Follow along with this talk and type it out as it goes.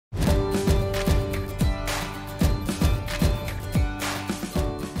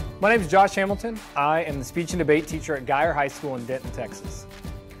My name is Josh Hamilton. I am the speech and debate teacher at Saginaw High School in Denton, Texas.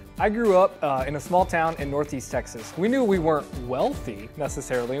 I grew up in a small town in Northeast Texas. We knew we weren't wealthy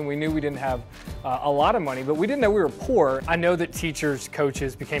necessarily, and we knew we didn't have a lot of money, but we didn't know we were poor. I know that teachers,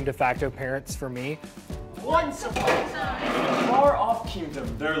 coaches became de facto parents for me. Once upon a time, in a far-off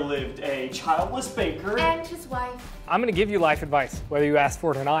kingdom, there lived a childless baker and his wife. I'm gonna give you life advice, whether you ask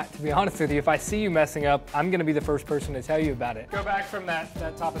for it or not. To be honest with you, if I see you messing up, I'm gonna be the first person to tell you about it. Go back from that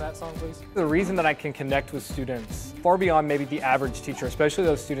top of that song, please. The reason that I can connect with students far beyond maybe the average teacher, especially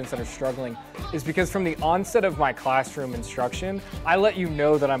those students that are struggling, is because from the onset of my classroom instruction, I let you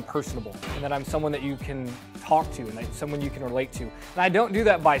know that I'm personable and that I'm someone that you can talk to and that someone you can relate to. And I don't do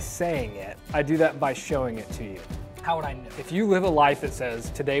that by saying it, I do that by showing it to you. How would I know? If you live a life that says,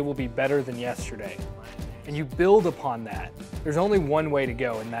 today will be better than yesterday, and you build upon that, there's only one way to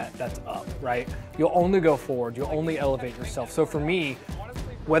go, and that's up, right? You'll only go forward, you'll only elevate yourself. So for me,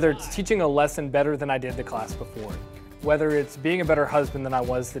 whether it's teaching a lesson better than I did the class before, whether it's being a better husband than I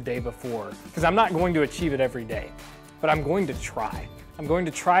was the day before, because I'm not going to achieve it every day, but I'm going to try. I'm going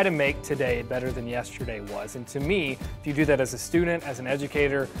to try to make today better than yesterday was. And to me, if you do that as a student, as an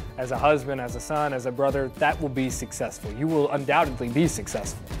educator, as a husband, as a son, as a brother, that will be successful. You will undoubtedly be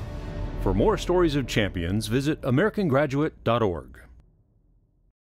successful. For more stories of champions, visit AmericanGraduate.org.